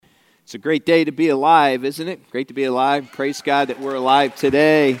It's a great day to be alive, isn't it? Great to be alive. Praise God that we're alive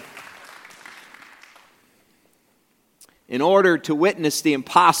today. In order to witness the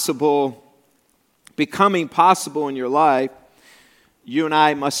impossible becoming possible in your life, you and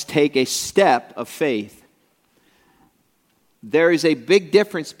I must take a step of faith. There is a big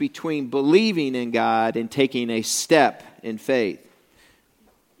difference between believing in God and taking a step in faith.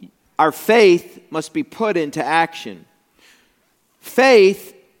 Our faith must be put into action.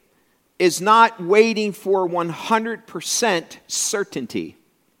 Faith is not waiting for 100% certainty.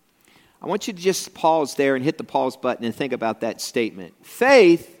 I want you to just pause there and hit the pause button and think about that statement.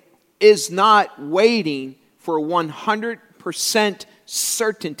 Faith is not waiting for 100%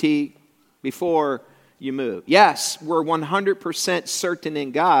 certainty before you move. Yes, we're 100% certain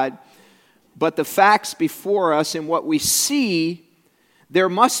in God, but the facts before us and what we see, there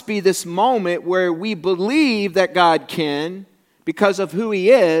must be this moment where we believe that God can, because of who He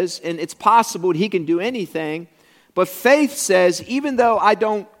is, and it's possible He can do anything. But faith says, even though I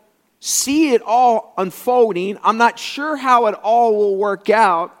don't see it all unfolding, I'm not sure how it all will work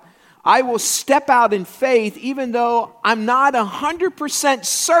out, I will step out in faith even though I'm not 100%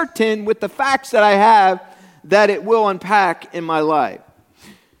 certain with the facts that I have that it will unpack in my life.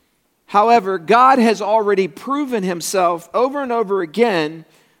 However, God has already proven Himself over and over again,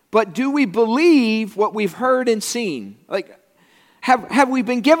 but do we believe what we've heard and seen? Have we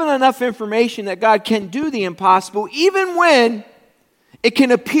been given enough information that God can do the impossible, even when it can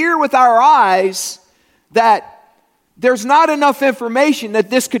appear with our eyes that there's not enough information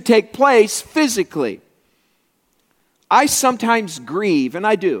that this could take place physically? I sometimes grieve, and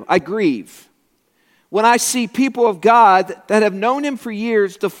I do. I grieve when I see people of God that have known Him for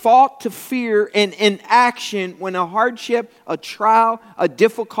years default to fear and inaction when a hardship, a trial, a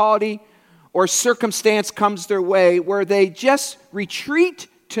difficulty, or circumstance comes their way, where they just retreat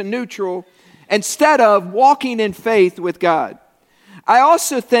to neutral instead of walking in faith with God. I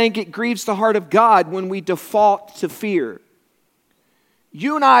also think it grieves the heart of God when we default to fear.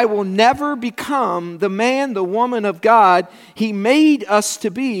 You and I will never become the man, the woman of God He made us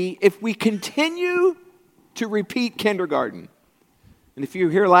to be if we continue to repeat kindergarten. And if you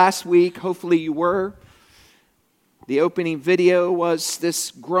were here last week, hopefully you were. The opening video was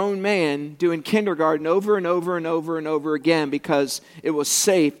this grown man doing kindergarten over and over and over and over again because it was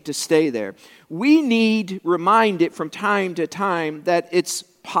safe to stay there. We need reminded from time to time that it's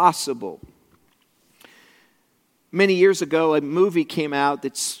possible. Many years ago, a movie came out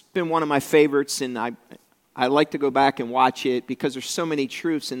that's been one of my favorites, and I like to go back and watch it because there's so many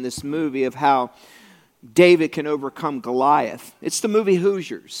truths in this movie of how David can overcome Goliath. It's the movie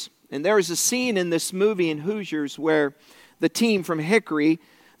Hoosiers. And there is a scene in this movie in Hoosiers where the team from Hickory,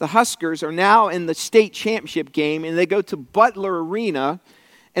 the Huskers, are now in the state championship game, and they go to Butler Arena,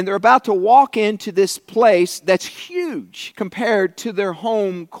 and they're about to walk into this place that's huge compared to their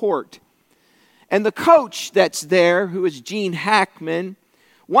home court. And the coach that's there, who is Gene Hackman,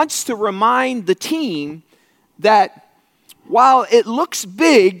 wants to remind the team that while it looks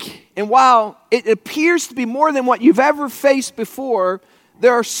big and while it appears to be more than what you've ever faced before,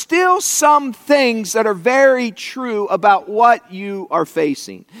 there are still some things that are very true about what you are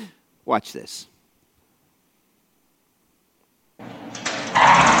facing. Watch this.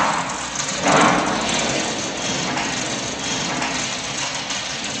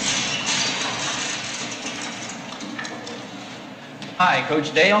 Hi,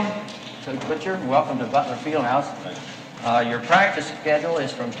 Coach Dale, Coach Butcher. Welcome to Butler Fieldhouse. Your practice schedule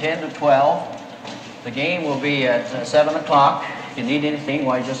is from 10 to 12. The game will be at 7 o'clock. If you need anything,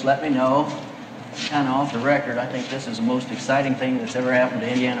 why, just let me know. Kind of off the record, I think this is the most exciting thing that's ever happened to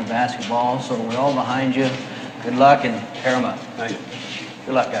Indiana basketball, so we're all behind you. Good luck and tear them up. Thank you.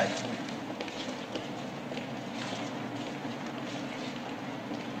 Good luck, guys.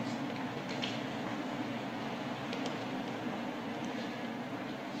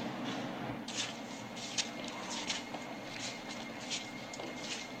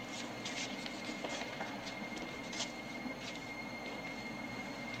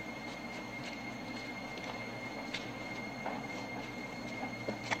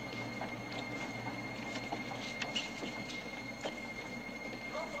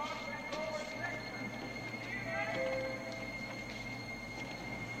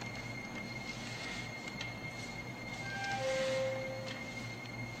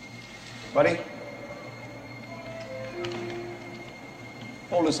 Buddy,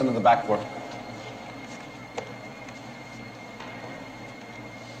 hold this into the backboard.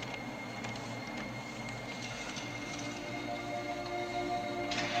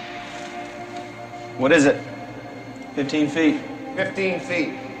 What is it? 15 feet. 15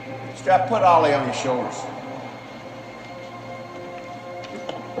 feet. Strap, put Ollie on your shoulders.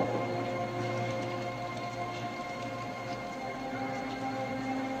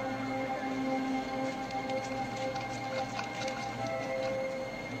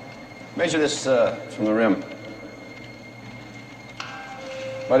 Measure this from the rim.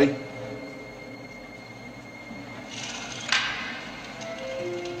 Buddy?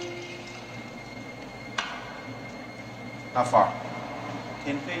 How far?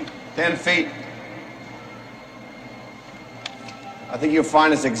 10 feet. 10 feet. I think you'll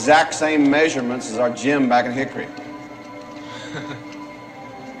find it's exact same measurements as our gym back in Hickory.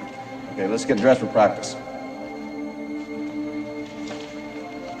 Okay, let's get dressed for practice.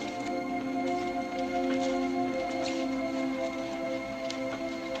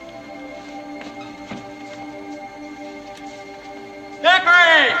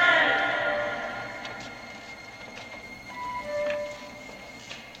 Hickory!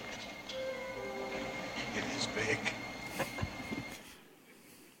 It is big.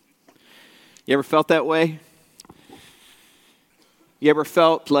 You ever felt that way? You ever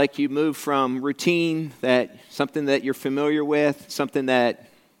felt like you moved from routine, that something that you're familiar with, something that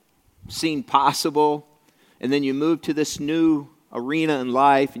seemed possible, and then you move to this new arena in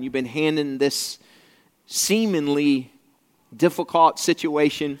life and you've been handed in this seemingly difficult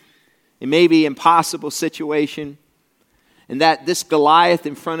situation, and maybe impossible situation, and that this Goliath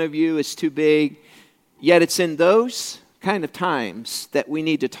in front of you is too big. Yet it's in those kind of times that we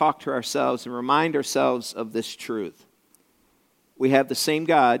need to talk to ourselves and remind ourselves of this truth. We have the same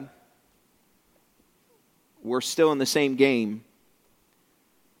God. We're still in the same game,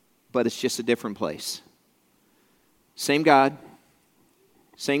 but it's just a different place. Same God,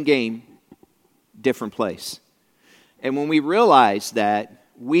 same game, different place. And when we realize that,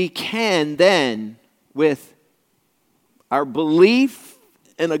 we can then, with our belief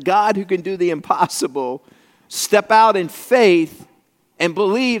in a God who can do the impossible, step out in faith and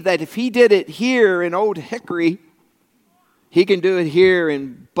believe that if he did it here in Old Hickory, he can do it here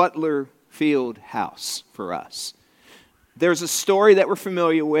in Butler Field House for us. There's a story that we're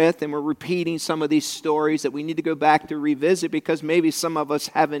familiar with, and we're repeating some of these stories that we need to go back to revisit because maybe some of us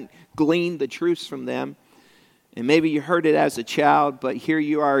haven't gleaned the truths from them. And maybe you heard it as a child, but here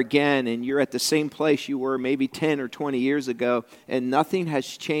you are again, and you're at the same place you were maybe 10 or 20 years ago, and nothing has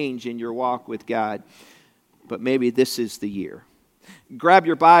changed in your walk with God. But maybe this is the year. Grab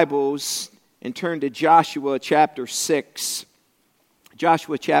your Bibles and turn to Joshua chapter 6.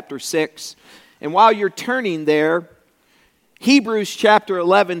 Joshua chapter 6. And while you're turning there, Hebrews chapter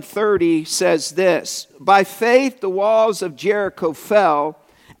 11:30 says this: By faith the walls of Jericho fell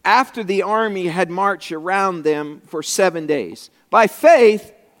after the army had marched around them for 7 days. By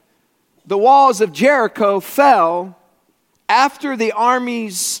faith, the walls of Jericho fell after the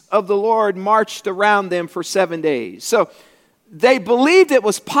armies of the Lord marched around them for 7 days. So they believed it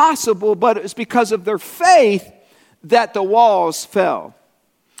was possible, but it was because of their faith that the walls fell.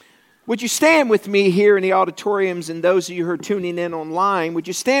 Would you stand with me here in the auditoriums, and those of you who are tuning in online, would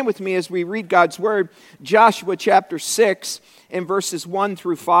you stand with me as we read God's Word, Joshua chapter 6 and verses 1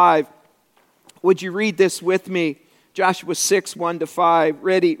 through 5. Would you read this with me? Joshua 6, 1 to 5.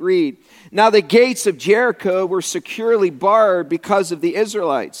 Ready, read. Now the gates of Jericho were securely barred because of the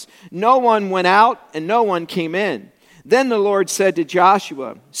Israelites. No one went out and no one came in. Then the Lord said to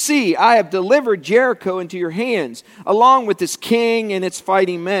Joshua, See, I have delivered Jericho into your hands, along with its king and its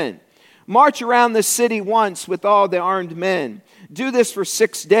fighting men. March around the city once with all the armed men. Do this for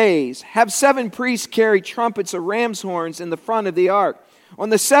 6 days. Have 7 priests carry trumpets of ram's horns in the front of the ark. On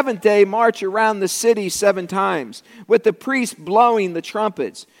the 7th day, march around the city 7 times, with the priests blowing the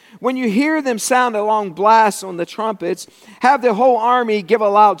trumpets. When you hear them sound a long blast on the trumpets, have the whole army give a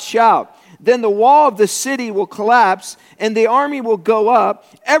loud shout. Then the wall of the city will collapse, and the army will go up,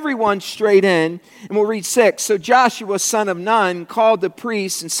 everyone straight in. And we'll read 6. So Joshua, son of Nun, called the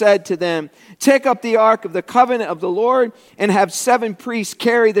priests and said to them, Take up the ark of the covenant of the Lord, and have 7 priests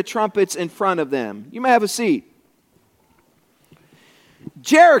carry the trumpets in front of them. You may have a seat.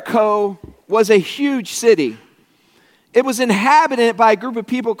 Jericho was a huge city. It was inhabited by a group of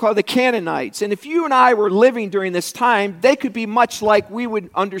people called the Canaanites. And if you and I were living during this time, they could be much like we would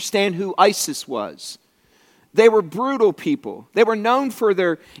understand who ISIS was. They were brutal people. They were known for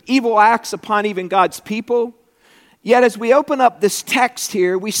their evil acts upon even God's people. Yet as we open up this text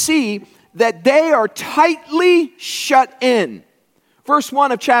here, we see that they are tightly shut in. Verse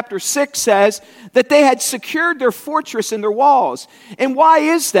 1 of chapter 6 says that they had secured their fortress and their walls. And why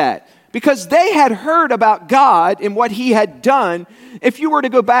is that? Because they had heard about God and what he had done. If you were to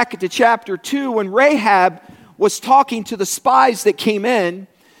go back into chapter 2, when Rahab was talking to the spies that came in,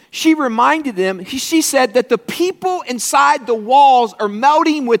 she reminded them, she said that the people inside the walls are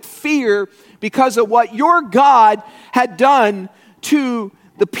melting with fear because of what your God had done to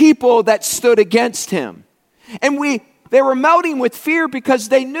the people that stood against him. And they were melting with fear because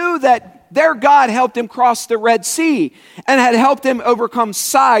they knew that their God helped him cross the Red Sea and had helped him overcome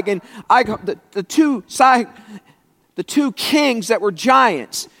Sag and the two kings that were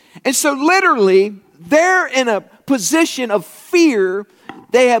giants. And so literally, they're in a position of fear.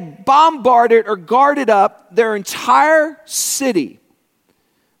 They have bombarded or guarded up their entire city.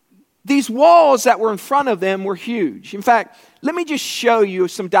 These walls that were in front of them were huge. In fact, let me just show you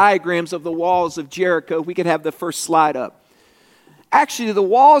some diagrams of the walls of Jericho. We could have the first slide up. Actually, the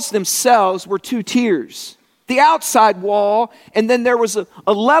walls themselves were two tiers. The outside wall, and then there was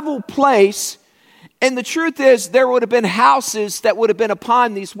a level place. And the truth is, there would have been houses that would have been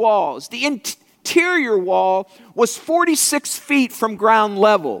upon these walls. The interior wall was 46 feet from ground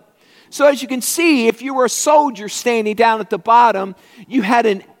level. So as you can see, if you were a soldier standing down at the bottom, you had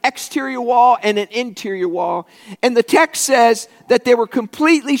an exterior wall and an interior wall. And the text says that they were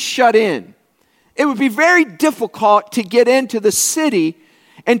completely shut in. It would be very difficult to get into the city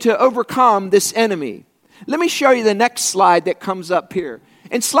and to overcome this enemy. Let me show you the next slide that comes up here.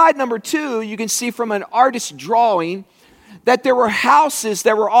 In slide number 2, you can see from an artist's drawing that there were houses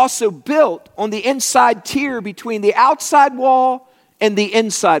that were also built on the inside tier between the outside wall and the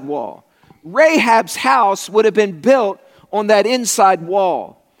inside wall. Rahab's house would have been built on that inside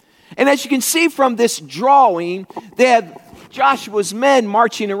wall. And as you can see from this drawing, they had Joshua's men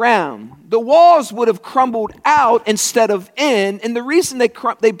marching around. The walls would have crumbled out instead of in. And the reason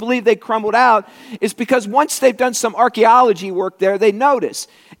they believe they crumbled out is because once they've done some archaeology work there, they notice.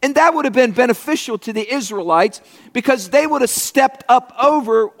 And that would have been beneficial to the Israelites because they would have stepped up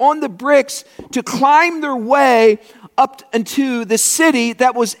over on the bricks to climb their way up into the city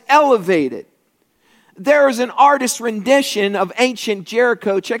that was elevated. There is an artist's rendition of ancient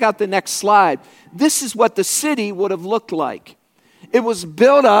Jericho. Check out the next slide. This is what the city would have looked like. It was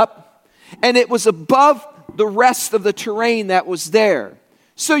built up and it was above the rest of the terrain that was there.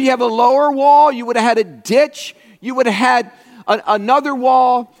 So you have a lower wall, you would have had a ditch, you would have had another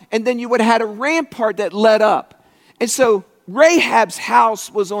wall, and then you would have had a rampart that led up. And so Rahab's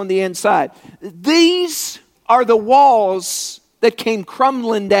house was on the inside. These are the walls that came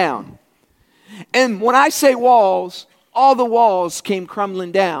crumbling down. And when I say walls, all the walls came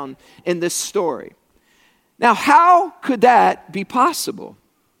crumbling down in this story. Now, how could that be possible?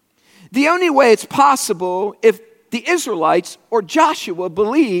 The only way it's possible if the Israelites or Joshua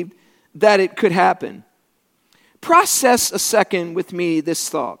believed that it could happen. Process a second with me this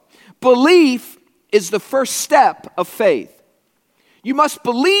thought. Belief is the first step of faith. You must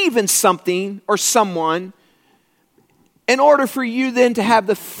believe in something or someone in order for you then to have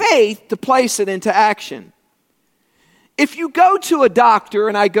the faith to place it into action. If you go to a doctor,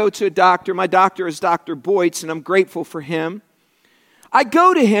 and I go to a doctor, my doctor is Dr. Boyce, and I'm grateful for him. I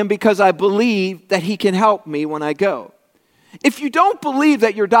go to him because I believe that he can help me when I go. If you don't believe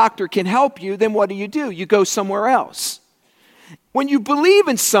that your doctor can help you, then what do? You go somewhere else. When you believe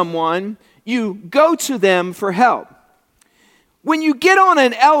in someone, you go to them for help. When you get on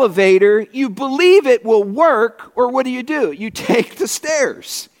an elevator, you believe it will work, or what do? You take the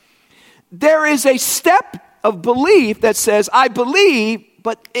stairs. There is a step of belief that says, I believe,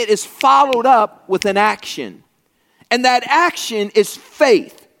 but it is followed up with an action. And that action is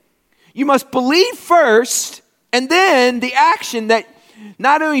faith. You must believe first, and then the action that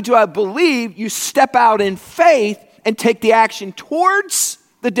not only do I believe, you step out in faith and take the action towards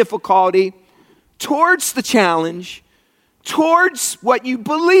the difficulty, towards the challenge, towards what you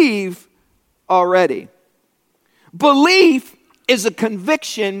believe already. Belief is a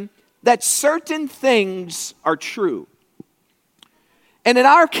conviction that certain things are true. And in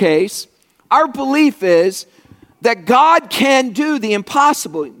our case, our belief is that God can do the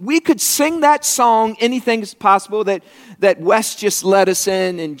impossible. We could sing that song, Anything is Possible, that Wes just led us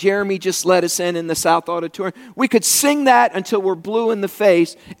in and Jeremy just led us in the South Auditorium. We could sing that until we're blue in the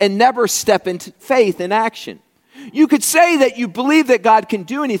face and never step into faith in action. You could say that you believe that God can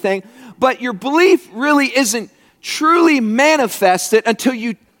do anything, but your belief really isn't truly manifested until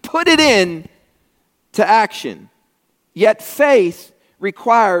you put it in to action. Yet faith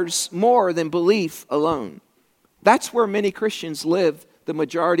requires more than belief alone. That's where many Christians live the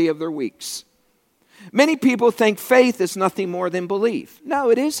majority of their weeks. Many people think faith is nothing more than belief. No,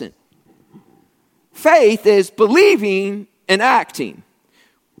 it isn't. Faith is believing and acting.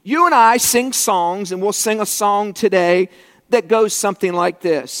 You and I sing songs, and we'll sing a song today that goes something like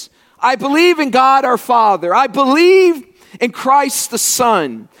this. I believe in God our Father. I believe in Christ the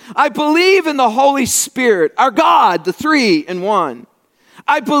Son. I believe in the Holy Spirit, our God, the three in one.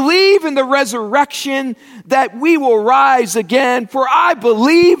 I believe in the resurrection, that we will rise again, for I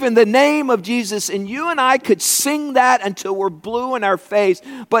believe in the name of Jesus. And you and I could sing that until we're blue in our face.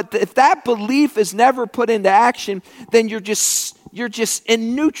 But if that belief is never put into action, then you're just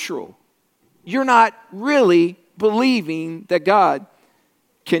in neutral. You're not really believing that God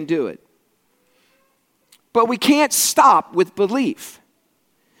can do it. But we can't stop with belief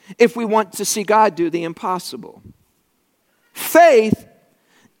if we want to see God do the impossible. Faith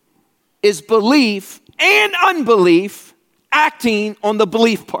is belief and unbelief acting on the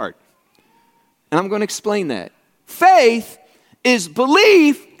belief part. And I'm going to explain that. Faith is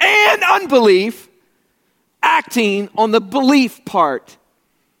belief and unbelief acting on the belief part.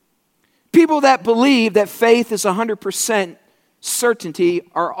 People that believe that faith is 100%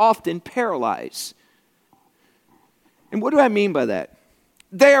 certainty are often paralyzed. And what do I mean by that?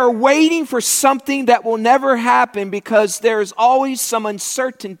 They are waiting for something that will never happen because there's always some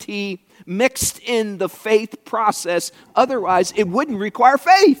uncertainty mixed in the faith process. Otherwise, it wouldn't require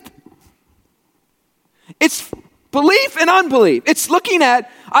faith. It's belief and unbelief. It's looking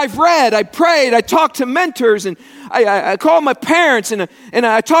at, I've read, I prayed, I talked to mentors, and I called my parents, and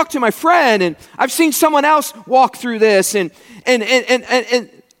I talked to my friend, and I've seen someone else walk through this, and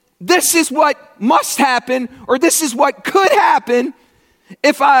this is what must happen, or this is what could happen.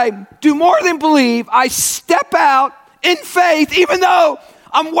 If I do more than believe, I step out in faith, even though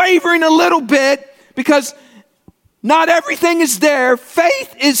I'm wavering a little bit, because not everything is there.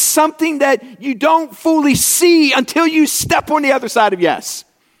 Faith is something that you don't fully see until you step on the other side of yes.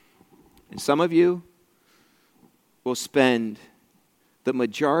 And some of you will spend the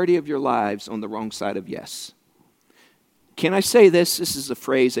majority of your lives on the wrong side of yes. Can I say this? This is a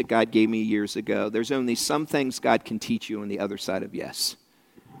phrase that God gave me years ago. There's only some things God can teach you on the other side of yes.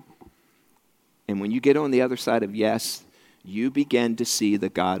 And when you get on the other side of yes, you begin to see the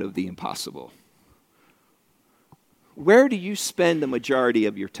God of the impossible. Where do you spend the majority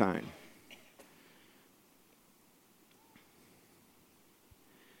of your time?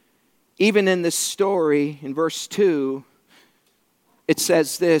 Even in this story, in verse 2, it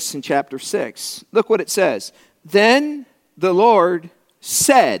says this in chapter 6. Look what it says. Then the Lord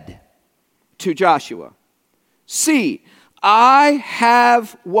said to Joshua, "See, I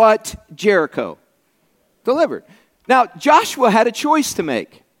have what Jericho delivered." Now, Joshua had a choice to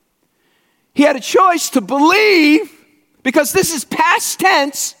make. He had a choice to believe, because this is past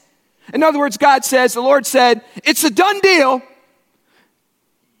tense. In other words, the Lord said, it's a done deal.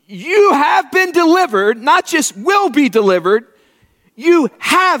 You have been delivered, not just will be delivered. You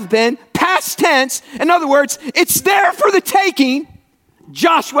have been, past tense. In other words, it's there for the taking.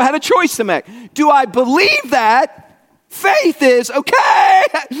 Joshua had a choice to make. Do I believe that? Faith is, okay,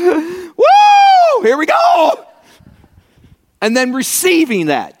 woo, here we go. And then receiving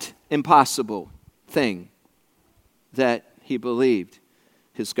that impossible thing that he believed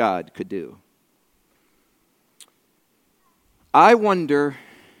his God could do. I wonder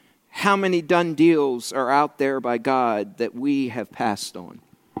how many done deals are out there by God that we have passed on.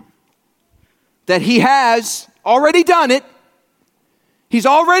 That he has already done it. He's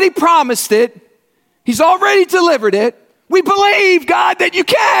already promised it. He's already delivered it. We believe, God, that you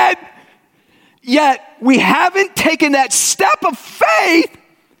can. Yet we haven't taken that step of faith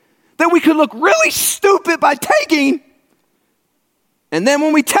that we could look really stupid by taking. And then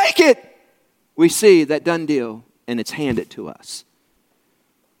when we take it, we see that done deal and it's handed to us.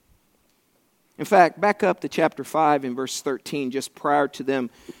 In fact, back up to chapter 5 in verse 13, just prior to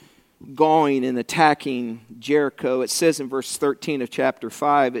them going and attacking Jericho. It says in verse 13 of chapter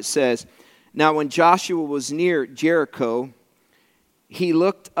 5, it says, "Now when Joshua was near Jericho, he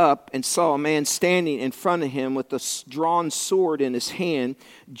looked up and saw a man standing in front of him with a drawn sword in his hand.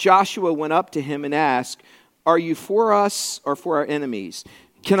 Joshua went up to him and asked, 'Are you for us or for our enemies?'"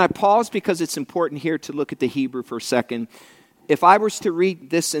 Can I pause, because it's important here to look at the Hebrew for a second. If I was to read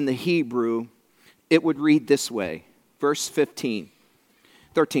this in the Hebrew, it would read this way. Verse 13.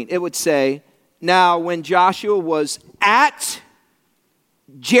 It would say, "Now when Joshua was at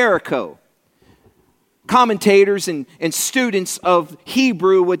Jericho." Commentators and students of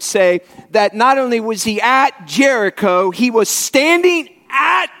Hebrew would say that not only was he at Jericho, he was standing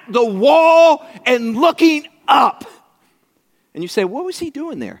at the wall and looking up. And you say, what was he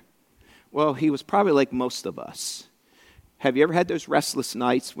doing there? Well, he was probably like most of us. Have you ever had those restless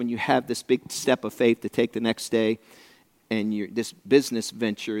nights when you have this big step of faith to take the next day, and this business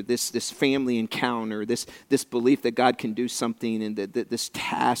venture, this family encounter, this belief that God can do something, and this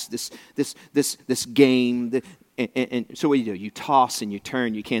task, this game, And so what do? You toss and you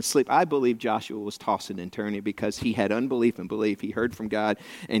turn. You can't sleep. I believe Joshua was tossing and turning because he had unbelief and belief. He heard from God,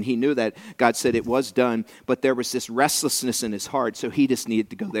 and he knew that God said it was done, but there was this restlessness in his heart, so he just needed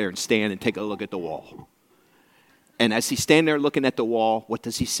to go there and stand and take a look at the wall. And as he's standing there looking at the wall, what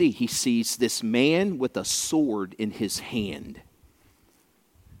does he see? He sees this man with a sword in his hand.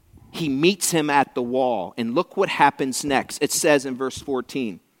 He meets him at the wall, and look what happens next. It says in verse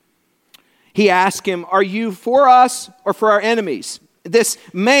 14, he asked him, "Are you for us or for our enemies?" This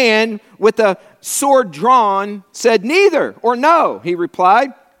man with a sword drawn said, "Neither," or "No," he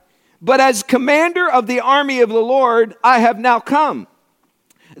replied. "But as commander of the army of the Lord, I have now come."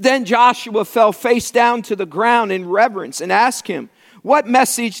 Then Joshua fell face down to the ground in reverence and asked him, "What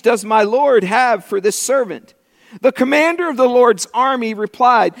message does my Lord have for this servant?" The commander of the Lord's army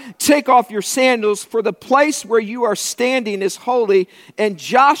replied, "Take off your sandals, for the place where you are standing is holy." And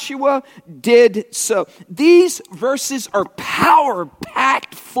Joshua did so. These verses are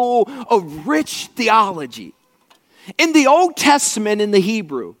power-packed, full of rich theology. In the Old Testament, in the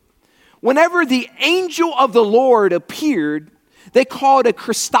Hebrew, whenever the angel of the Lord appeared, they called it a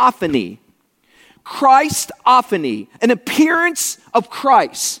Christophany. Christophany, an appearance of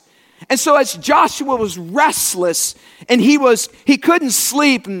Christ. And so as Joshua was restless and he couldn't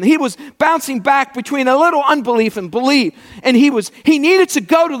sleep, and he was bouncing back between a little unbelief and belief, and he needed to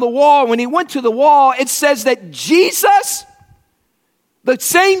go to the wall. When he went to the wall, it says that Jesus, the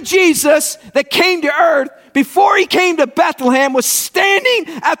same Jesus that came to earth before he came to Bethlehem, was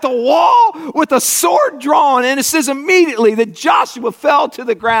standing at the wall with a sword drawn. And it says immediately that Joshua fell to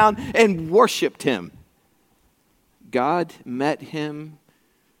the ground and worshiped him. God met him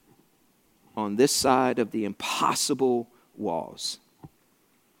on this side of the impossible walls.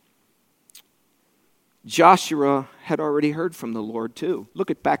 Joshua had already heard from the Lord too.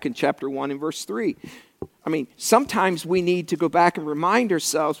 Look at back in chapter 1 and verse 3. Sometimes we need to go back and remind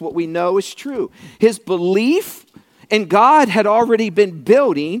ourselves what we know is true. His belief in God had already been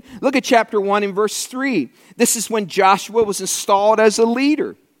building. Look at chapter 1 and verse 3. This is when Joshua was installed as a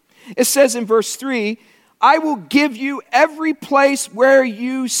leader. It says in verse 3, "I will give you every place where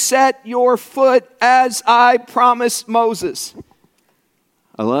you set your foot as I promised Moses."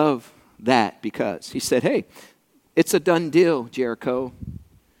 I love that because he said, "Hey, it's a done deal, Jericho.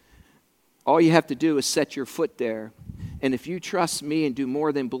 All you have to do is set your foot there. And if you trust me and do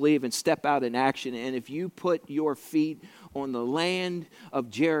more than believe and step out in action, and if you put your feet on the land of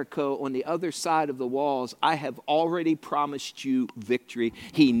Jericho on the other side of the walls, I have already promised you victory."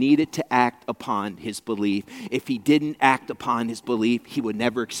 He needed to act upon his belief. If he didn't act upon his belief, he would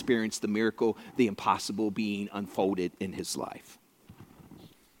never experience the miracle, the impossible being unfolded in his life.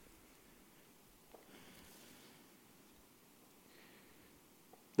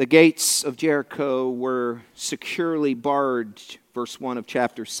 The gates of Jericho were securely barred, verse 1 of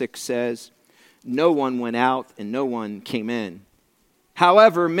chapter 6 says. No one went out and no one came in.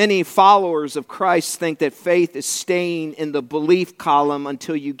 However, many followers of Christ think that faith is staying in the belief column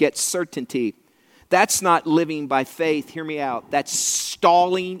until you get certainty. That's not living by faith. Hear me out. That's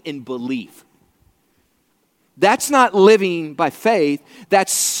stalling in belief. That's not living by faith.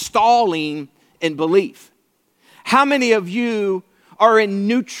 That's stalling in belief. How many of you are in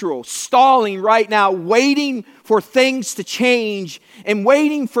neutral, stalling right now, waiting for things to change and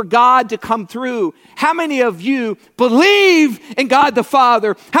waiting for God to come through? How many of you believe in God the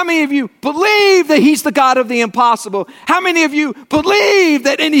Father? How many of you believe that He's the God of the impossible? How many of you believe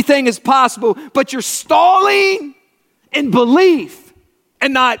that anything is possible, but you're stalling in belief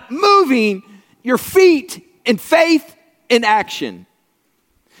and not moving your feet in faith in action?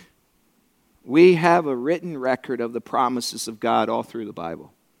 We have a written record of the promises of God all through the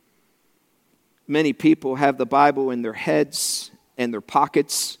Bible. Many people have the Bible in their heads and their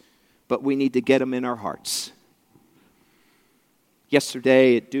pockets, but we need to get them in our hearts.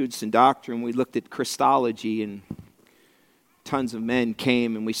 Yesterday at Dudes and Doctrine, we looked at Christology, and tons of men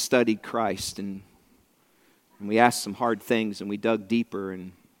came and we studied Christ, and we asked some hard things, and we dug deeper.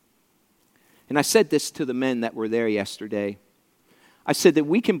 And I said this to the men that were there yesterday. I said that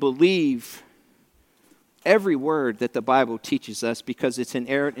we can believe every word that the Bible teaches us because it's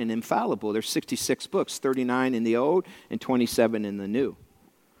inerrant and infallible. There's 66 books, 39 in the Old and 27 in the New.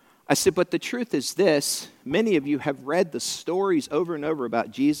 I said, but the truth is this: many of you have read the stories over and over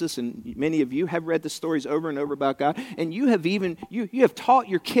about Jesus, and many of you have read the stories over and over about God, and you have even, you have taught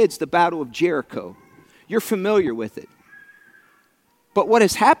your kids the Battle of Jericho. You're familiar with it. But what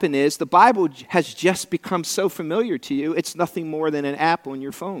has happened is the Bible has just become so familiar to you, it's nothing more than an app on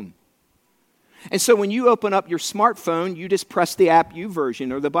your phone. And so when you open up your smartphone, you just press the app U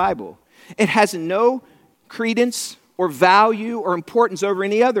version or the Bible. It has no credence or value or importance over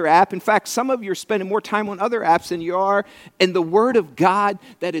any other app. In fact, some of you are spending more time on other apps than you are in the Word of God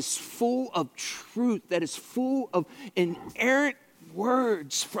that is full of truth, that is full of inerrant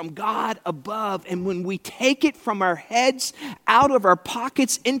words from God above. And when we take it from our heads, out of our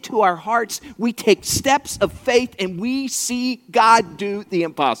pockets, into our hearts, we take steps of faith and we see God do the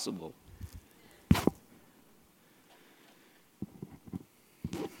impossible.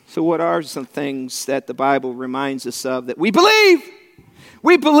 So what are some things that the Bible reminds us of that we believe?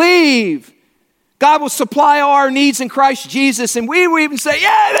 We believe God will supply all our needs in Christ Jesus. And we will even say,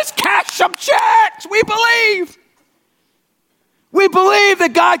 yeah, let's cash some checks. We believe. We believe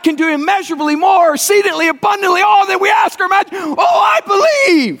that God can do immeasurably more, exceedingly abundantly, all that we ask or imagine. Oh, I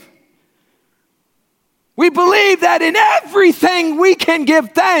believe. We believe that in everything we can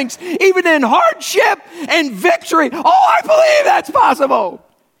give thanks, even in hardship and victory. Oh, I believe that's possible.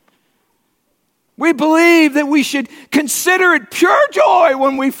 We believe that we should consider it pure joy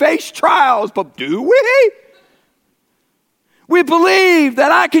when we face trials, but do we? We believe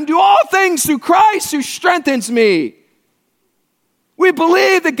that I can do all things through Christ who strengthens me. We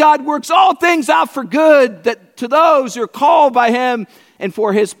believe that God works all things out for good, that to those who are called by Him and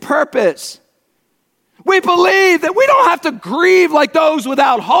for His purpose. We believe that we don't have to grieve like those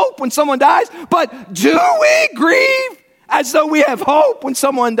without hope when someone dies, but do we grieve as though we have hope when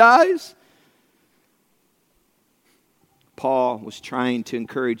someone dies? Paul was trying to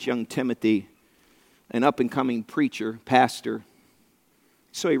encourage young Timothy, an up-and-coming preacher, pastor.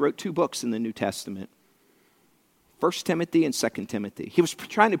 So he wrote 2 books in the New Testament, 1 Timothy and 2 Timothy. He was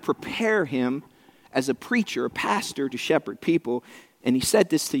trying to prepare him as a preacher, a pastor, to shepherd people. And he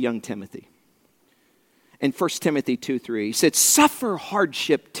said this to young Timothy. In 1 Timothy 2:3, he said, suffer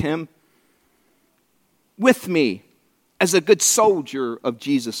hardship, Tim, with me as a good soldier of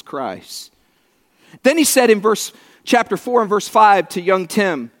Jesus Christ. Then he said in chapter 4 and verse 5 to young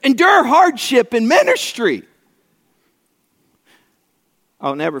Tim, endure hardship in ministry.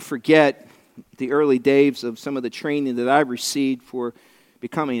 I'll never forget the early days of some of the training that I received for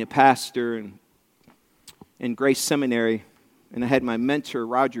becoming a pastor in Grace Seminary. And I had my mentor,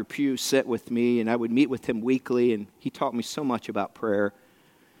 Roger Pugh, sit with me, and I would meet with him weekly, and he taught me so much about prayer.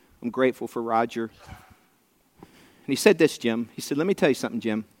 I'm grateful for Roger. And he said this, Jim. He said, let me tell you something,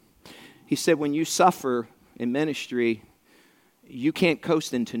 Jim. He said, when you suffer in ministry, you can't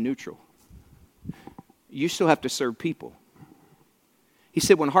coast into neutral. You still have to serve people. He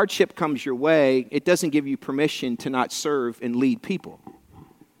said, when hardship comes your way, it doesn't give you permission to not serve and lead people.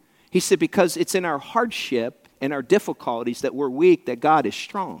 He said, because it's in our hardship and our difficulties that we're weak, that God is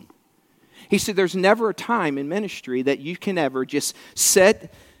strong. He said, there's never a time in ministry that you can ever just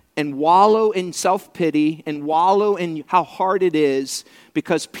sit and wallow in self-pity and wallow in how hard it is,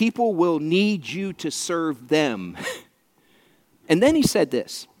 because people will need you to serve them. And then he said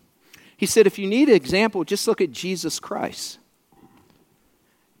this. He said, if you need an example, just look at Jesus Christ.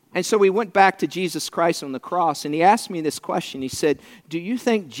 And so we went back to Jesus Christ on the cross, and he asked me this question. He said, do you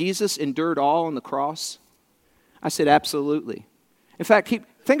think Jesus endured all on the cross? I said, absolutely. In fact,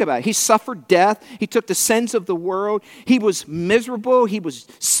 think about it. He suffered death. He took the sins of the world. He was miserable. He was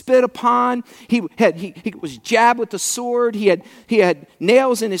spit upon. He was jabbed with the sword. He had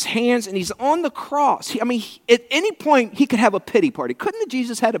nails in his hands, and he's on the cross. At any point, he could have a pity party. Couldn't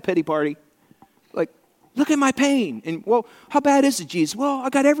Jesus had a pity party? Like, look at my pain. And, well, how bad is it, Jesus? Well, I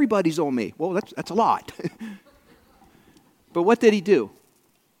got everybody's on me. Well, that's a lot. But what did he do?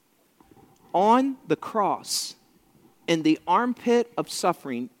 On the cross, in the armpit of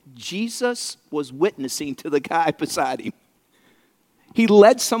suffering, Jesus was witnessing to the guy beside him. He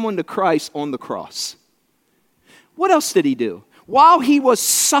led someone to Christ on the cross. What else did he do? While he was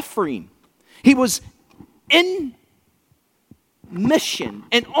suffering, he was in mission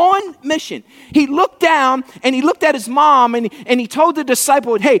and on mission. He looked down and he looked at his mom and he told the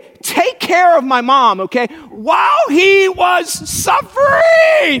disciple, hey, take care of my mom, okay? While he was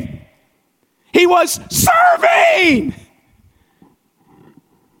suffering, he was serving.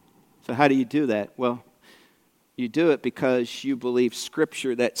 So how do you do that? Well, you do it because you believe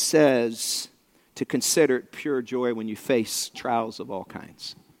Scripture that says to consider it pure joy when you face trials of all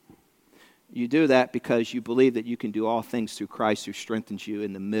kinds. You do that because you believe that you can do all things through Christ who strengthens you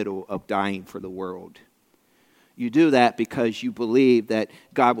in the middle of dying for the world. You do that because you believe that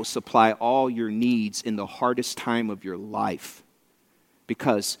God will supply all your needs in the hardest time of your life,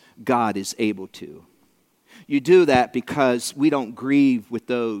 because God is able to. You do that because we don't grieve with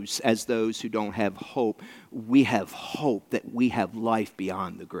those who don't have hope. We have hope that we have life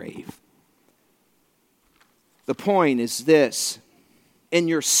beyond the grave. The point is this: in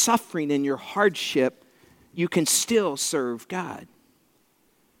your suffering, in your hardship, you can still serve God.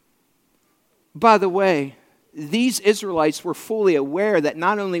 By the way, these Israelites were fully aware that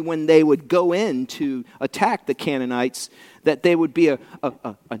not only when they would go in to attack the Canaanites, that they would be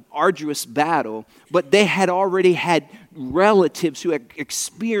an arduous battle, but they had already had relatives who had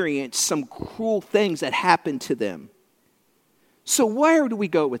experienced some cruel things that happened to them. So where do we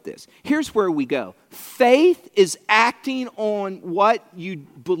go with this? Here's where we go. Faith is acting on what you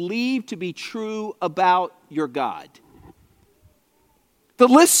believe to be true about your God. The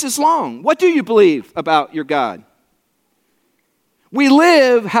list is long. What do you believe about your God? We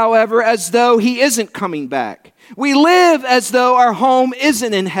live, however, as though he isn't coming back. We live as though our home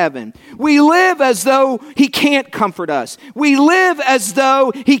isn't in heaven. We live as though he can't comfort us. We live as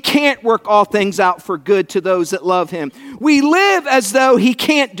though he can't work all things out for good to those that love him. We live as though he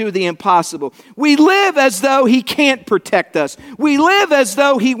can't do the impossible. We live as though he can't protect us. We live as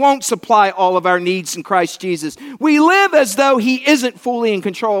though he won't supply all of our needs in Christ Jesus. We live as though he isn't fully in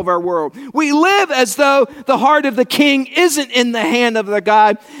control of our world. We live as though the heart of the king isn't in the hand of the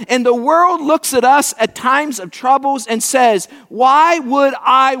God. And the world looks at us at times of troubles and says, why would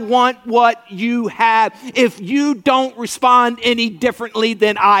I want what you have if you don't respond any differently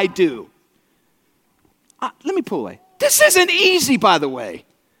than I do? Let me pull away. This isn't easy, by the way.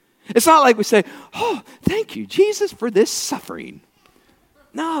 It's not like we say, oh, thank you, Jesus, for this suffering.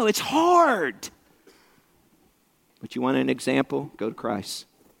 No, it's hard. But you want an example? Go to Christ.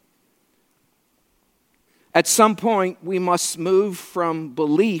 At some point, we must move from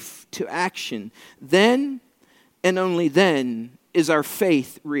belief to action. Then, and only then, is our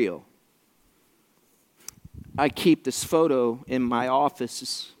faith real. I keep this photo in my office.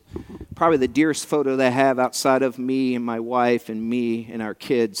 It's probably the dearest photo that I have outside of me and my wife and me and our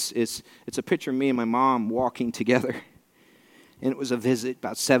kids. It's a picture of me and my mom walking together. And it was a visit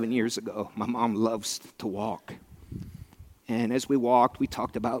about 7 years ago. My mom loves to walk. And as we walked, we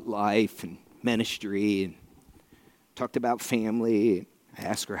talked about life and ministry and talked about family. I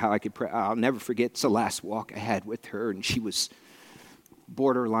asked her how I could pray. I'll never forget, it's the last walk I had with her, and she was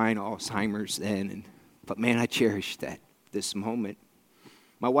borderline Alzheimer's then. But man, I cherished this moment.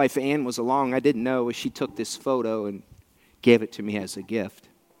 My wife Ann was along. I didn't know. She took this photo and gave it to me as a gift.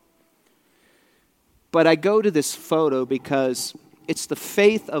 But I go to this photo because it's the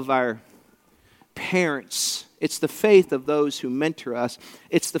faith of our parents. It's the faith of those who mentor us.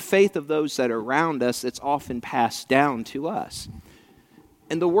 It's the faith of those that are around us that's often passed down to us.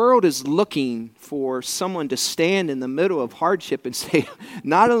 And the world is looking for someone to stand in the middle of hardship and say,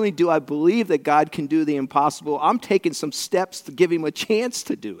 not only do I believe that God can do the impossible, I'm taking some steps to give him a chance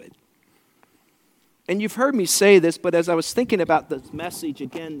to do it. And you've heard me say this, but as I was thinking about this message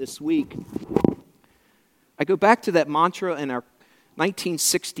again this week, I go back to that mantra in our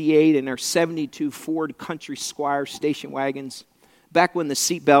 1968 in our 72 Ford Country Squire station wagons. Back when the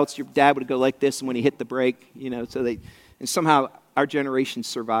seat belts, your dad would go like this, and when he hit the brake, and somehow our generation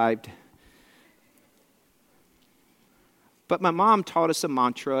survived. But my mom taught us a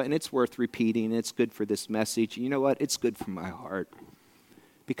mantra, and it's worth repeating, and it's good for this message. You know what? It's good for my heart.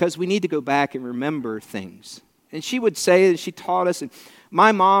 Because we need to go back and remember things. And she would say, and she taught us, and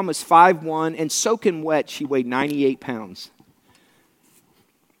my mom was 5'1", and soaking wet, she weighed 98 pounds.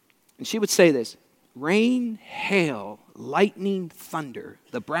 And she would say this: rain, hail, lightning, thunder,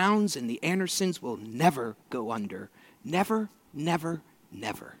 the Browns and the Andersons will never go under. Never, never,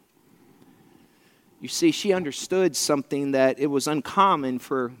 never. You see, she understood something, that it was uncommon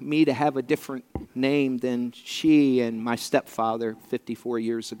for me to have a different name than she and my stepfather 54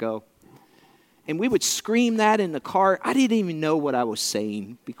 years ago. And we would scream that in the car. I didn't even know what I was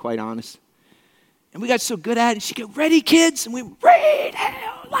saying, to be quite honest. And we got so good at it. She'd go, ready, kids? And we rain,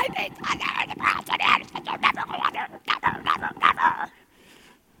 hail, lightning, thunder, the Browns and the Andersons will never go under. Never, never, never.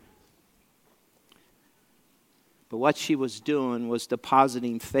 But what she was doing was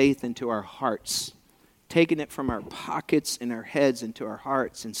depositing faith into our hearts, taking it from our pockets and our heads into our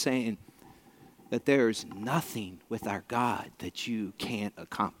hearts and saying that there is nothing with our God that you can't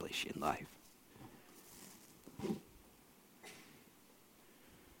accomplish in life.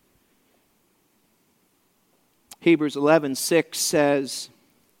 Hebrews 11:6 says,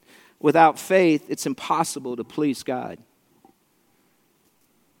 without faith, it's impossible to please God.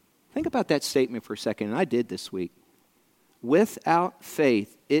 Think about that statement for a second, and I did this week. Without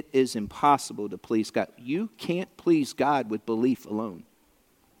faith, it is impossible to please God. You can't please God with belief alone.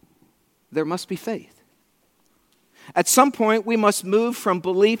 There must be faith. At some point, we must move from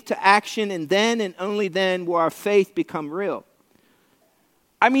belief to action, and then and only then will our faith become real.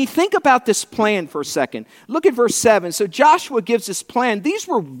 I mean, think about this plan for a second. Look at verse 7. So Joshua gives this plan. These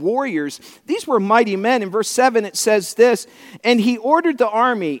were warriors. These were mighty men. In verse 7, it says this, and he ordered the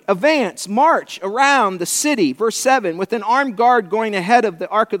army, advance, march around the city, verse 7, with an armed guard going ahead of the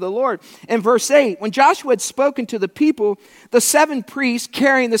ark of the Lord. And verse 8, when Joshua had spoken to the people, the 7 priests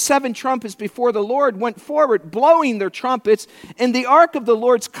carrying the 7 trumpets before the Lord went forward, blowing their trumpets, and the ark of the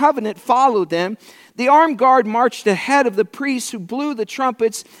Lord's covenant followed them. The armed guard marched ahead of the priests who blew the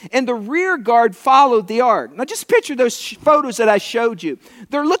trumpets, and the rear guard followed the ark. Now just picture those photos that I showed you.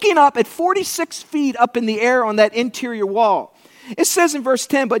 They're looking up at 46 feet up in the air on that interior wall. It says in verse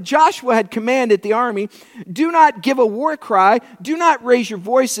 10, but Joshua had commanded the army, do not give a war cry, do not raise your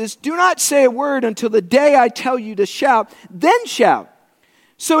voices, do not say a word until the day I tell you to shout, then shout.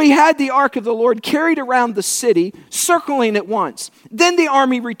 So he had the ark of the Lord carried around the city, circling it once. Then the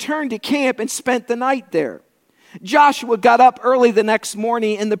army returned to camp and spent the night there. Joshua got up early the next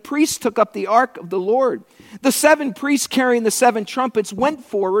morning, and the priests took up the ark of the Lord. The 7 priests carrying the 7 trumpets went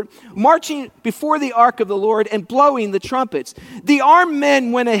forward, marching before the ark of the Lord and blowing the trumpets. The armed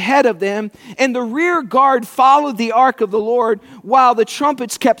men went ahead of them, and the rear guard followed the ark of the Lord while the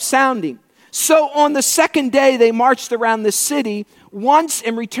trumpets kept sounding. So on the second day, they marched around the city once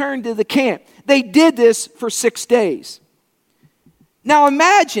and returned to the camp. They did this for 6 days. Now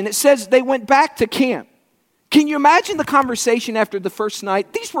imagine, it says they went back to camp. Can you imagine the conversation after the first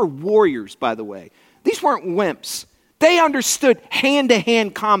night? These were warriors, by the way. These weren't wimps. They understood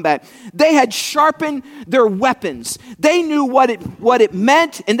hand-to-hand combat. They had sharpened their weapons. They knew what it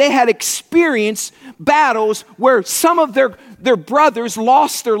meant, and they had experienced battles where some of their brothers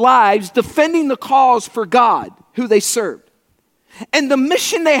lost their lives defending the cause for God, who they served. And the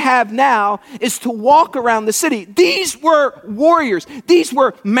mission they have now is to walk around the city. These were warriors. These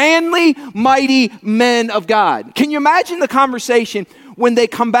were manly, mighty men of God. Can you imagine the conversation when they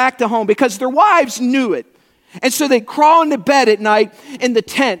come back to home? Because their wives knew it. And so they crawl into bed at night in the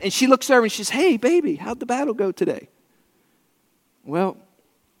tent. And she looks over and she says, hey, baby, how'd the battle go today? Well,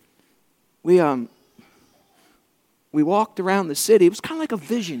 we walked around the city. It was kind of like a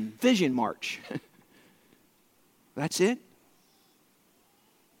vision march. That's it?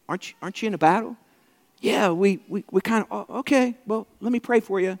 Aren't you in a battle? Yeah, we kind of, okay, well, let me pray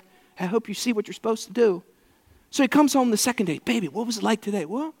for you. I hope you see what you're supposed to do. So he comes home the second day. Baby, what was it like today?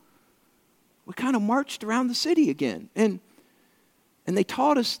 Well, we kind of marched around the city again. And they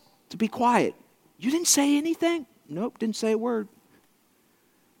taught us to be quiet. You didn't say anything? Nope, didn't say a word.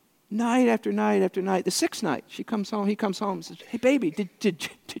 Night after night after night. The 6th night, he comes home and says, hey, baby, did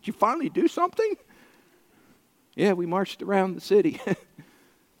you finally do something? Yeah, we marched around the city.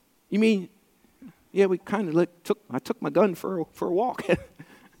 You mean, yeah, we kind of I took my gun for a walk.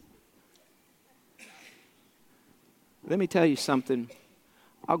 Let me tell you something.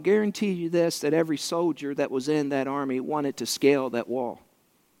 I'll guarantee you this, that every soldier that was in that army wanted to scale that wall.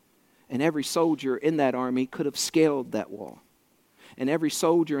 And every soldier in that army could have scaled that wall. And every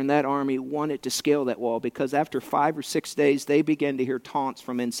soldier in that army wanted to scale that wall because after 5 or 6 days, they began to hear taunts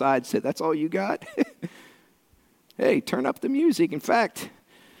from inside. Say, that's all you got? Hey, turn up the music. In fact,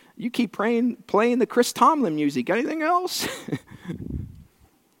 you keep playing the Chris Tomlin music. Got anything else?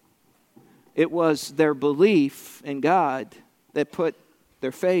 It was their belief in God that put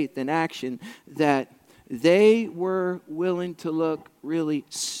their faith in action, that they were willing to look really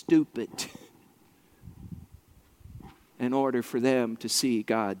stupid in order for them to see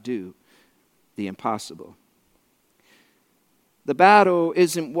God do the impossible. The battle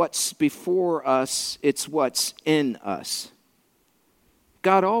isn't what's before us, it's what's in us.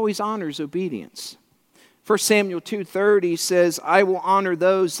 God always honors obedience. 1 Samuel 2:30 says, I will honor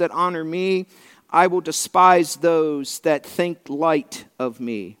those that honor me. I will despise those that think light of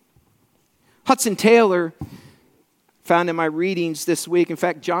me. Hudson Taylor, found in my readings this week, in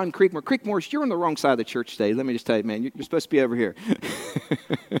fact, John Creekmore, you're on the wrong side of the church today. Let me just tell you, man, you're supposed to be over here.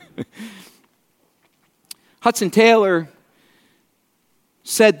 Hudson Taylor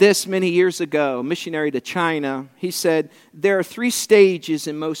said this many years ago, a missionary to China. He said, there are 3 stages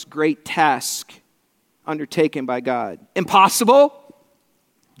in most great tasks undertaken by God. Impossible,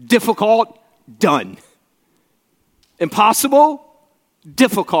 difficult, done. Impossible,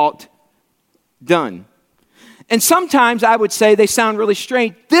 difficult, done. And sometimes I would say they sound really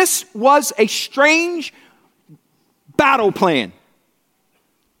strange. This was a strange battle plan.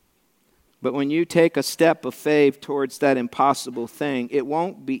 But when you take a step of faith towards that impossible thing, it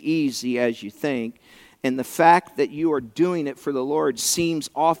won't be easy as you think. And the fact that you are doing it for the Lord seems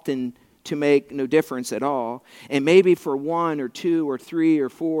often to make no difference at all. And maybe for 1 or 2 or 3 or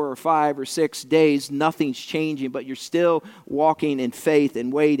 4 or 5 or 6 days, nothing's changing, but you're still walking in faith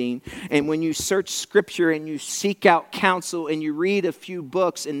and waiting. And when you search Scripture and you seek out counsel and you read a few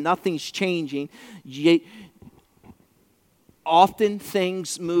books and nothing's changing, often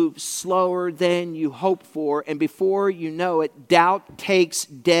things move slower than you hope for. And before you know it, doubt takes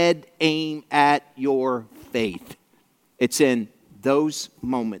dead aim at your faith. It's in those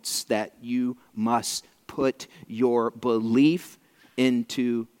moments that you must put your belief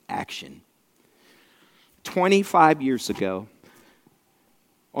into action. 25 years ago,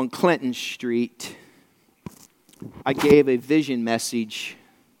 on Clinton Street, I gave a vision message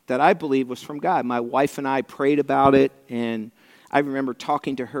that I believe was from God. My wife and I prayed about it, and I remember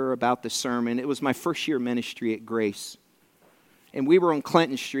talking to her about the sermon. It was my first year ministry at Grace. And we were on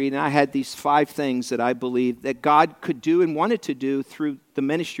Clinton Street, and I had these 5 things that I believed that God could do and wanted to do through the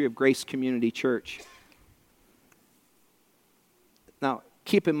ministry of Grace Community Church. Now,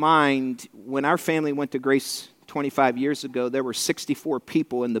 keep in mind, when our family went to Grace 25 years ago, there were 64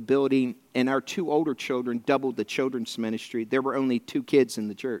 people in the building, and our 2 older children doubled the children's ministry. There were only 2 kids in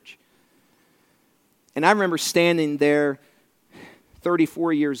the church. And I remember standing there,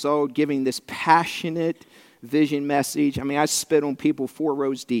 34 years old, giving this passionate vision message. I mean, I spit on people 4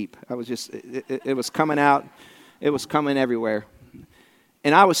 rows deep. I was just, it was coming out. It was coming everywhere.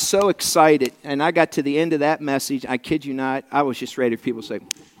 And I was so excited. And I got to the end of that message. I kid you not. I was just ready for people to say,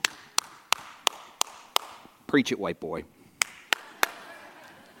 "Preach it, white boy."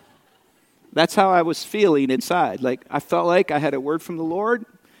 That's how I was feeling inside. Like, I felt like I had a word from the Lord,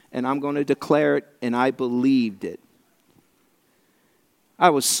 and I'm going to declare it, and I believed it. I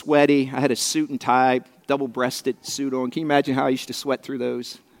was sweaty. I had a suit and tie, double-breasted suit on. Can you imagine how I used to sweat through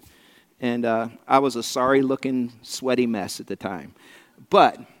those? And I was a sorry-looking, sweaty mess at the time.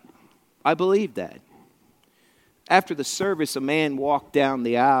 But I believed that. After the service, a man walked down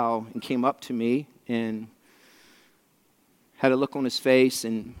the aisle and came up to me and had a look on his face,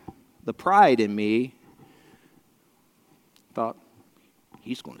 and the pride in me thought,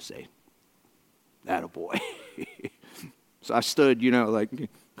 he's going to say, "That a boy." So I stood, like,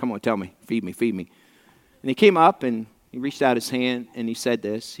 "Come on, tell me, feed me, feed me." And he came up and he reached out his hand and he said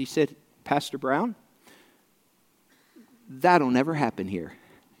this. He said, "Pastor Brown, that'll never happen here."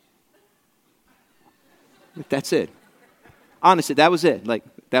 That's it. Honestly, that was it.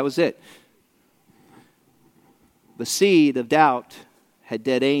 That was it. The seed of doubt had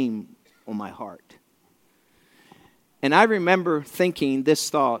dead aim on my heart. And I remember thinking this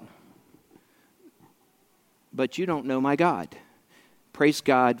thought, "But you don't know my God." Praise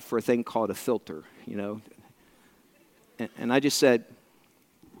God for a thing called a filter, And I just said,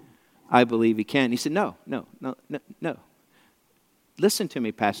 "I believe he can." He said, No. "Listen to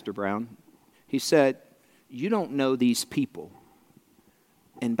me, Pastor Brown." He said, "You don't know these people."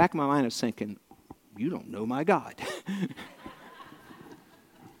 And back in my mind I was thinking, "You don't know my God."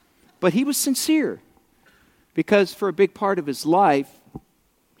 But he was sincere, because for a big part of his life,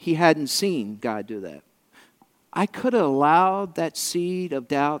 he hadn't seen God do that. I could have allowed that seed of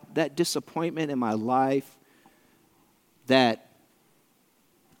doubt, that disappointment in my life that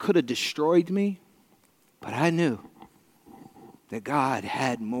could have destroyed me, but I knew that God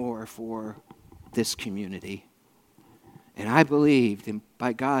had more for this community. And I believed, and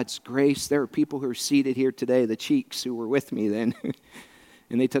by God's grace, there are people who are seated here today, the Cheeks, who were with me then,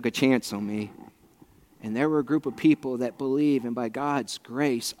 and they took a chance on me. And there were a group of people that believe, and by God's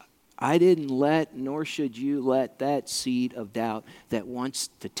grace, I didn't let, nor should you let, that seed of doubt that wants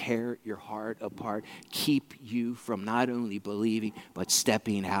to tear your heart apart keep you from not only believing, but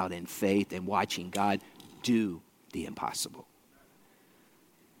stepping out in faith and watching God do the impossible.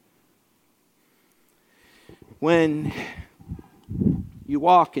 When you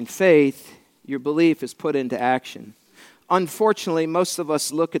walk in faith, your belief is put into action. Unfortunately, most of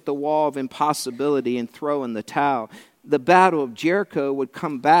us look at the wall of impossibility and throw in the towel. The battle of Jericho would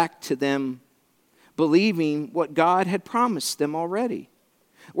come back to them believing what God had promised them already.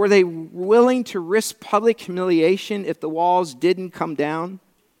 Were they willing to risk public humiliation if the walls didn't come down?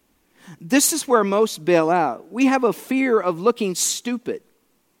 This is where most bail out. We have a fear of looking stupid.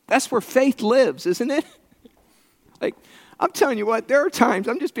 That's where faith lives, isn't it? I'm telling you what, there are times,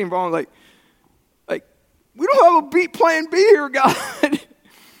 I'm just being wrong, like we don't have a plan B here, God.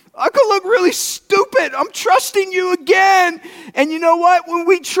 I could look really stupid. I'm trusting you again. And you know what? When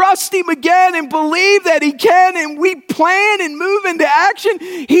we trust him again and believe that he can, and we plan and move into action,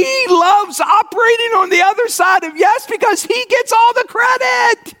 he loves operating on the other side of yes, because he gets all the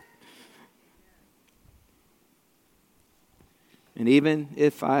credit. And even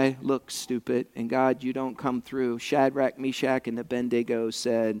if I look stupid and God, you don't come through, Shadrach, Meshach, and Abednego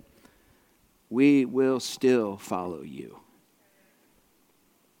said, we will still follow you.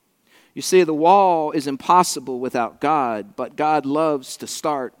 You see, the wall is impossible without God, but God loves to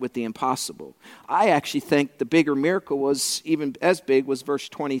start with the impossible. I actually think the bigger miracle was, even as big, was verse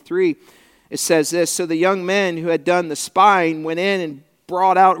 23. It says this, so the young men who had done the spying went in and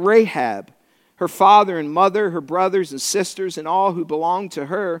brought out Rahab, her father and mother, her brothers and sisters, and all who belonged to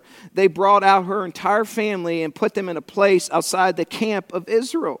her. They brought out her entire family and put them in a place outside the camp of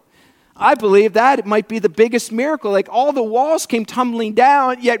Israel. I believe that it might be the biggest miracle. Like all the walls came tumbling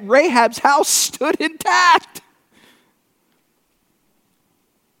down, yet Rahab's house stood intact.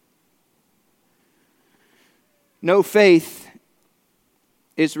 No faith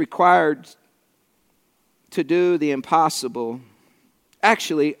is required to do the impossible.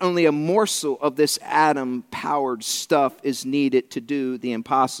 Actually, only a morsel of this atom-powered stuff is needed to do the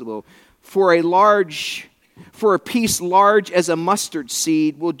impossible. For a piece large as a mustard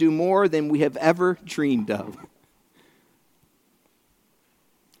seed will do more than we have ever dreamed of.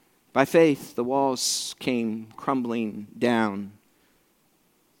 By faith, the walls came crumbling down.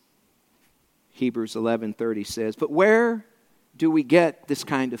 Hebrews 11:30 says, but where do we get this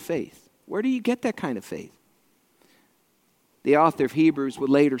kind of faith? Where do you get that kind of faith? The author of Hebrews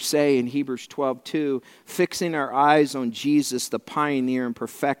would later say in Hebrews 12:2, fixing our eyes on Jesus, the pioneer and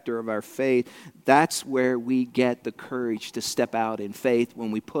perfecter of our faith, that's where we get the courage to step out in faith,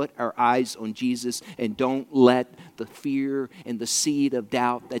 when we put our eyes on Jesus and don't let the fear and the seed of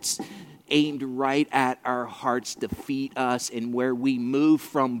doubt that's aimed right at our hearts defeat us, and where we move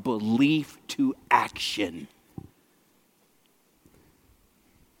from belief to action.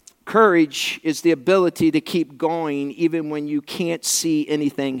 Courage is the ability to keep going even when you can't see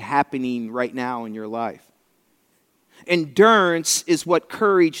anything happening right now in your life. Endurance is what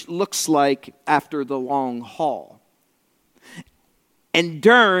courage looks like after the long haul.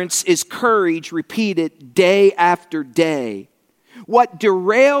 Endurance is courage repeated day after day. What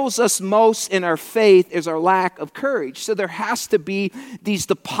derails us most in our faith is our lack of courage. So there has to be these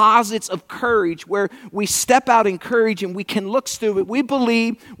deposits of courage where we step out in courage and we can look stupid. We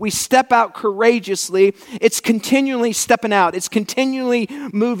believe, we step out courageously. It's continually stepping out. It's continually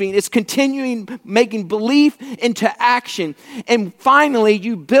moving. It's continuing making belief into action. And finally,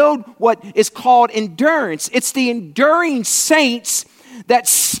 you build what is called endurance. It's the enduring saints that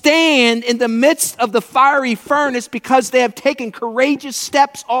stand in the midst of the fiery furnace because they have taken courageous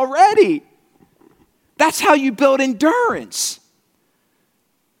steps already. That's how you build endurance.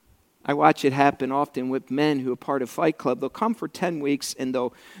 I watch it happen often with men who are part of Fight Club. They'll come for 10 weeks and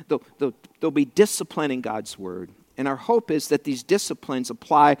they'll be disciplined in God's word. And our hope is that these disciplines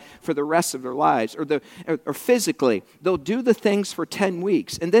apply for the rest of their lives, or physically. They'll do the things for 10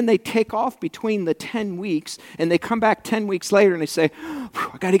 weeks, and then they take off between the 10 weeks, and they come back 10 weeks later, and they say,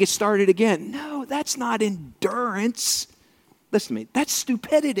 I got to get started again. No, that's not endurance. Listen to me, that's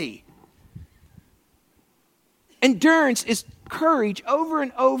stupidity. Endurance is courage over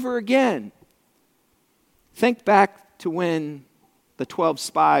and over again. Think back to when the 12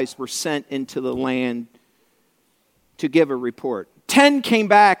 spies were sent into the land to give a report. 10 came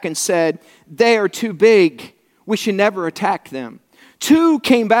back and said, they are too big. We should never attack them. 2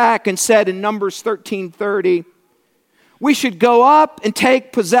 came back and said in Numbers 13:30, we should go up and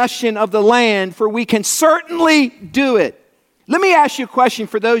take possession of the land, for we can certainly do it. Let me ask you a question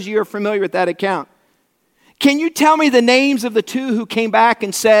for those of you who are familiar with that account. Can you tell me the names of the 2 who came back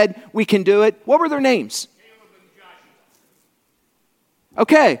and said, we can do it? What were their names? Caleb and Joshua.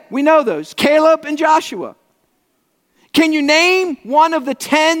 Okay, we know those. Caleb and Joshua. Can you name one of the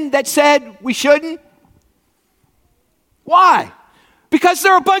 10 that said we shouldn't? Why? Because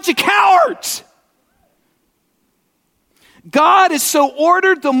they're a bunch of cowards. God has so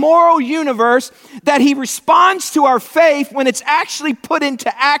ordered the moral universe that he responds to our faith when it's actually put into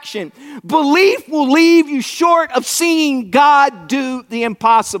action. Belief will leave you short of seeing God do the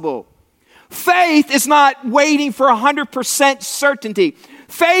impossible. Faith is not waiting for 100% certainty.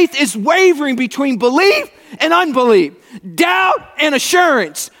 Faith is wavering between belief and unbelief, doubt and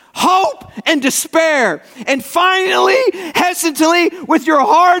assurance, hope and despair, and finally, hesitantly, with your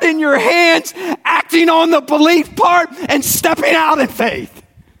heart in your hands, acting on the belief part and stepping out in faith.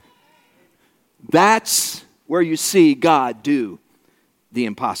 That's where you see God do the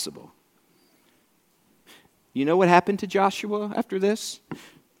impossible. You know what happened to Joshua after this?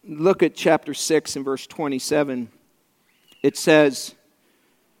 Look at chapter 6 and verse 27. It says,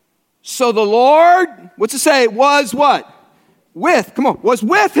 so the Lord, what's it say? Was what? With, come on, was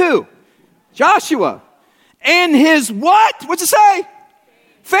with who? Joshua. And his what? What's it say?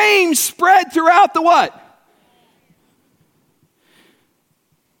 Fame spread throughout the what?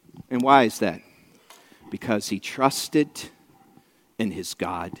 And why is that? Because he trusted in his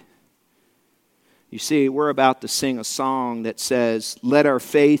God. You see, we're about to sing a song that says, let our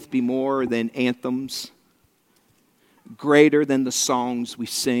faith be more than anthems, greater than the songs we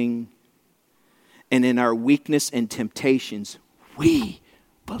sing. And in our weakness and temptations, we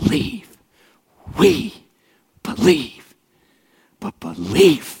believe. We believe. But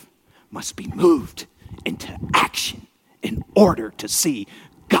belief must be moved into action in order to see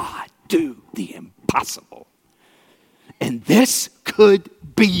God do the impossible. And this could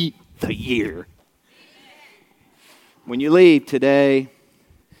be the year. When you leave today,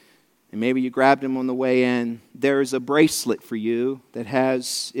 and maybe you grabbed him on the way in, there is a bracelet for you that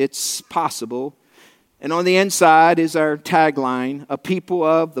has "It's possible." And on the inside is our tagline, "A people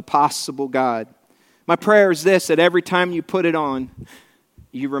of the possible God." My prayer is this, that every time you put it on,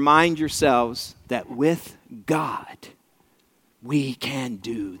 you remind yourselves that with God, we can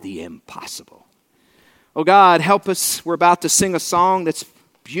do the impossible. Oh God, help us. We're about to sing a song that's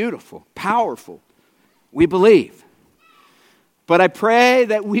beautiful, powerful. We believe. But I pray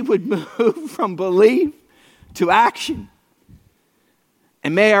that we would move from belief to action.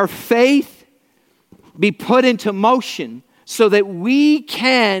 And may our faith be put into motion so that we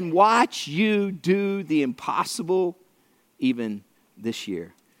can watch you do the impossible even this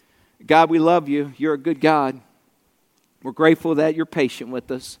year. God, we love you. You're a good God. We're grateful that you're patient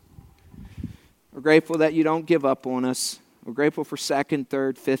with us. We're grateful that you don't give up on us. We're grateful for second,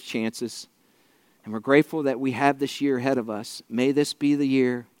 third, fifth chances. And we're grateful that we have this year ahead of us. May this be the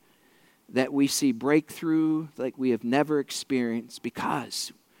year that we see breakthrough like we have never experienced.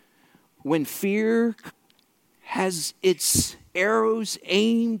 Because when fear has its arrows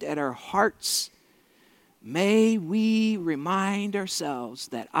aimed at our hearts, may we remind ourselves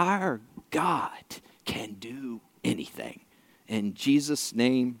that our God can do anything. In Jesus'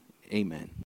 name, amen.